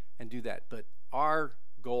and do that. But our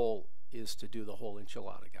goal is to do the whole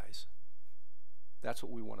enchilada, guys. That's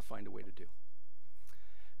what we want to find a way to do.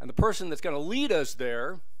 And the person that's going to lead us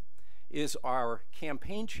there is our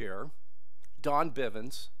campaign chair, Don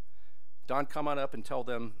Bivens. Don, come on up and tell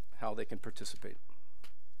them how they can participate.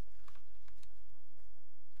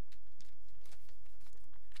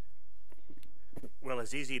 Well,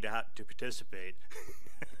 it's easy to participate.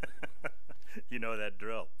 You know that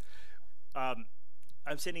drill. I'm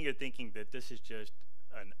sitting here thinking that this is just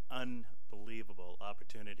an unbelievable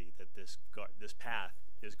opportunity that this path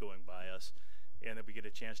is going by us, and that we get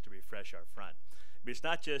a chance to refresh our front. I mean, it's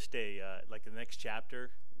not just like the next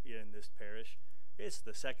chapter in this parish, it's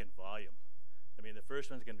the second volume. I mean, the first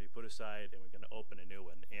one's going to be put aside, and we're going to open a new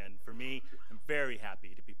one. And for me, I'm very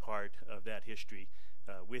happy to be part of that history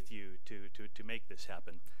with you to make this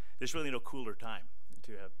happen. There's really no cooler time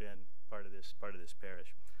to have been part of this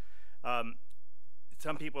parish.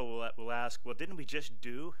 Some people will ask, well, didn't we just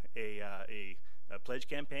do a pledge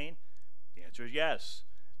campaign? The answer is yes.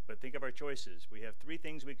 But think of our choices. We have three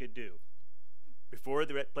things we could do: before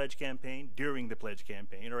the pledge campaign, during the pledge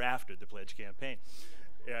campaign, or after the pledge campaign.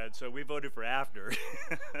 And so we voted for after.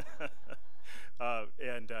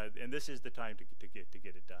 And this is the time to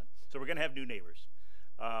get it done. So we're going to have new neighbors,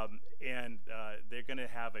 and they're going to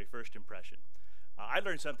have a first impression. I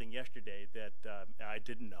learned something yesterday that I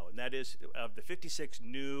didn't know, and that is, of the 56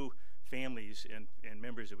 new families and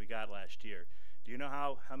members that we got last year, do you know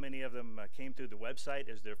how many of them came through the website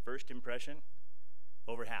as their first impression?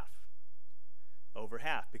 Over half. Over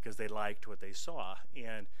half, because they liked what they saw,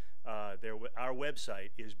 and our website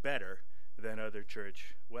is better than other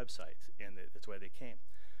church websites, and that's why they came.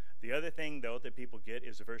 The other thing, though, that people get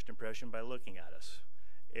is the first impression by looking at us.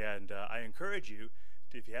 And I encourage you,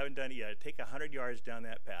 if you haven't done it yet, take 100 yards down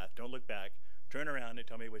that path, don't look back, turn around and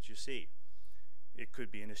tell me what you see. It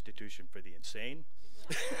could be an institution for the insane.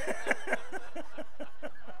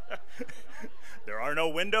 There are no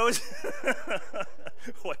windows.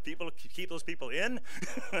 What, people keep those people in?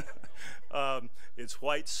 It's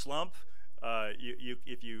white slump.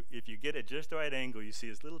 If you get it just the right angle, you see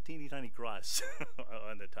this little teeny tiny cross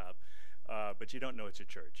on the top, but you don't know it's a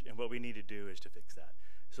church. And what we need to do is to fix that,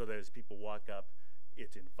 so that as people walk up,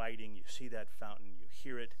 it's inviting. You see that fountain, you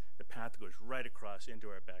hear it. The path goes right across into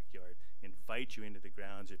our backyard, invite you into the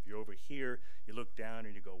grounds. If you're over here, you look down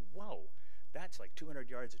and you go, whoa, that's like 200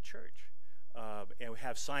 yards of church. And we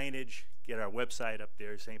have signage. Get our website up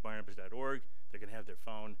there, stbarnabas.org. They're going to have their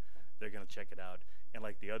phone. They're going to check it out. And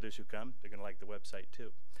like the others who come, they're going to like the website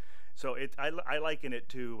too. So I liken it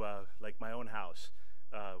to like my own house.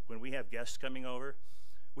 When we have guests coming over,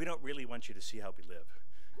 we don't really want you to see how we live.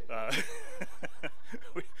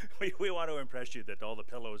 We want to impress you that all the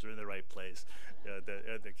pillows are in the right place,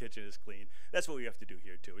 the kitchen is clean. That's what we have to do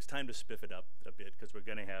here too. It's time to spiff it up a bit, because we're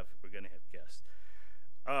going to have guests.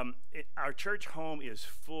 Our church home is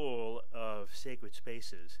full of sacred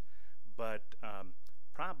spaces, but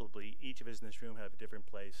probably each of us in this room have a different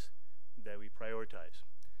place that we prioritize.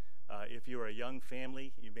 If you're a young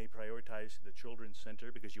family, you may prioritize the Children's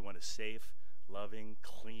Center because you want a safe, loving,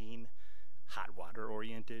 clean, hot water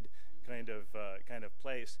oriented kind of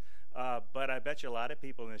place. But I bet you a lot of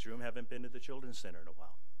people in this room haven't been to the Children's Center in a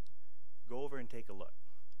while. Go over and take a look.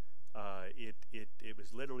 It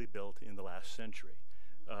was literally built in the last century,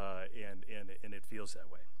 and it feels that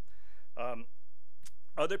way.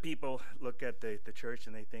 Other people look at the church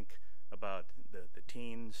and they think about the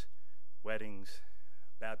teens, weddings,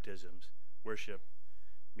 baptisms, worship,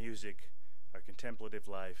 music, our contemplative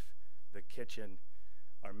life, the kitchen,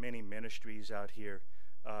 our many ministries out here,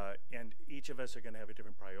 and each of us are going to have a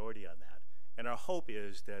different priority on that. And our hope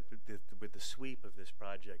is that with the sweep of this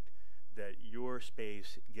project, that your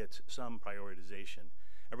space gets some prioritization.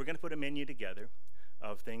 And we're going to put a menu together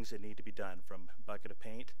of things that need to be done, from bucket of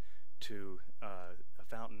paint to a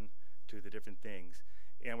fountain to the different things.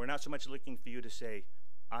 And we're not so much looking for you to say,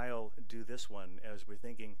 I'll do this one, as we're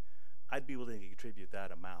thinking, I'd be willing to contribute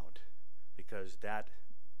that amount, because that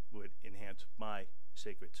would enhance my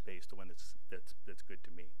sacred space, the one that's good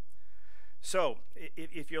to me. So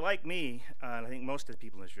if you're like me, and I think most of the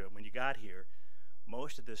people in this room, when you got here,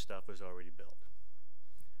 most of this stuff was already built.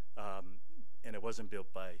 And it wasn't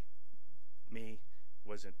built by me, it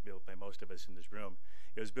wasn't built by most of us in this room.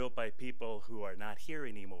 It was built by people who are not here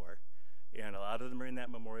anymore, and a lot of them are in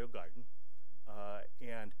that memorial garden.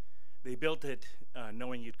 And they built it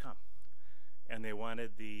knowing you'd come, and they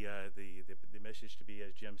wanted the message to be,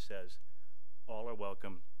 as Jim says, all are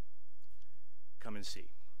welcome. Come and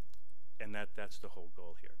see, and that's the whole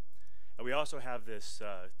goal here. And we also have this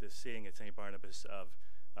this saying at St. Barnabas of,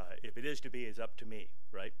 if it is to be, it's up to me,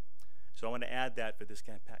 right? So I want to add that for this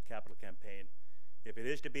capital campaign. If it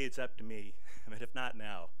is to be, it's up to me. But if not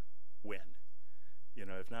now, when? You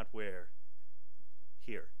know, if not where,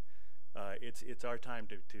 here. It's our time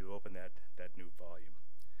to open that new volume.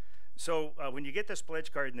 So when you get this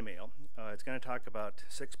pledge card in the mail, it's going to talk about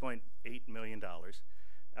 $6.8 million.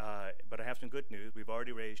 But I have some good news. We've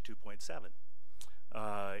already raised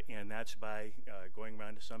 2.7. And that's by going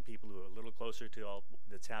around to some people who are a little closer to all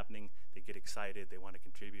that's happening. They get excited. They want to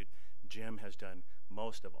contribute. Jim has done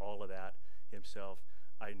most of all of that himself.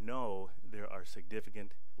 I know there are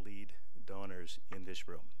significant lead donors in this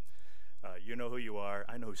room. You know who you are.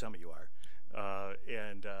 I know who some of you are.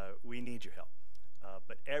 And we need your help.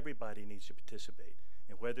 But everybody needs to participate.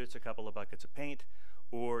 And whether it's a couple of buckets of paint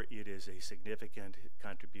or it is a significant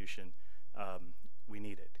contribution, we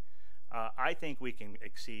need it. I think we can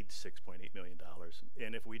exceed $6.8 million.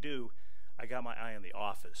 And if we do, I got my eye on the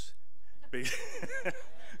office.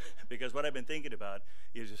 Because what I've been thinking about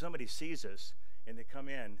is if somebody sees us and they come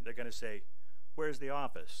in, they're going to say, where's the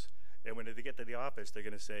office? And when they get to the office, they're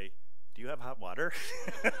going to say, do you have hot water?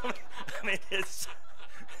 I mean,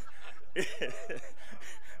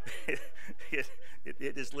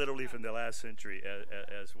 it is literally from the last century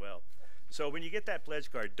as well. So when you get that pledge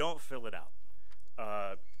card, don't fill it out.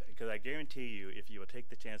 Because I guarantee you, if you will take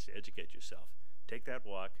the chance to educate yourself, take that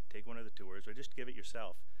walk, take one of the tours, or just give it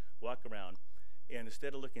yourself, walk around, and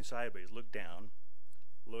instead of looking sideways, look down,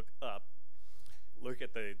 look up, look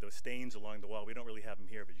at the stains along the wall. We don't really have them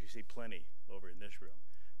here, but you see plenty over in this room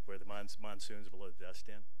where the monsoons blow the dust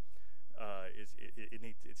in.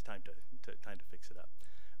 It's time to fix it up.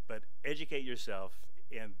 But educate yourself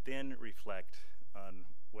and then reflect on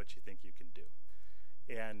what you think you can do.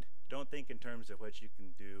 And don't think in terms of what you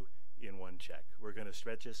can do in one check. We're going to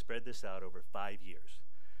spread this out over 5 years.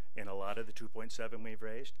 And a lot of the 2.7 we've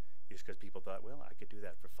raised is because people thought, well, I could do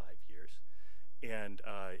that for 5 years. And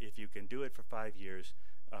if you can do it for 5 years,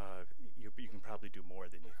 you can probably do more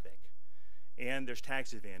than you think. And there's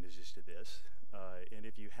tax advantages to this. And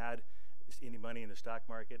if you had any money in the stock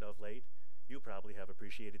market of late, you probably have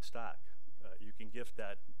appreciated stock. You can gift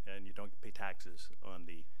that and you don't pay taxes on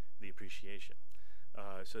the appreciation.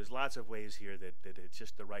 So there's lots of ways here that it's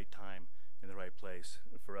just the right time and the right place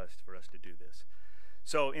for us to do this.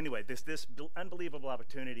 So anyway, this unbelievable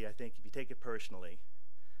opportunity, I think, if you take it personally,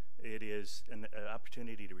 it is an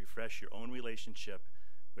opportunity to refresh your own relationship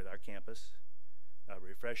with our campus,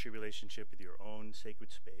 refresh your relationship with your own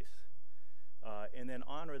sacred space, and then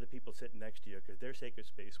honor the people sitting next to you because their sacred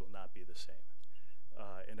space will not be the same.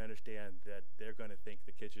 And understand that they're going to think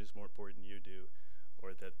the kitchen is more important than you do,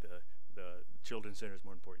 or that the children's center is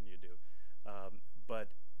more important than you do. But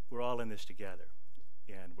we're all in this together,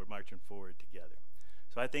 and we're marching forward together.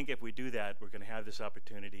 So I think if we do that, we're going to have this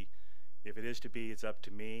opportunity. If it is to be, it's up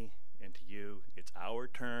to me and to you. It's our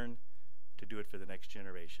turn to do it for the next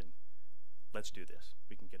generation. Let's do this.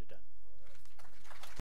 We can get it done.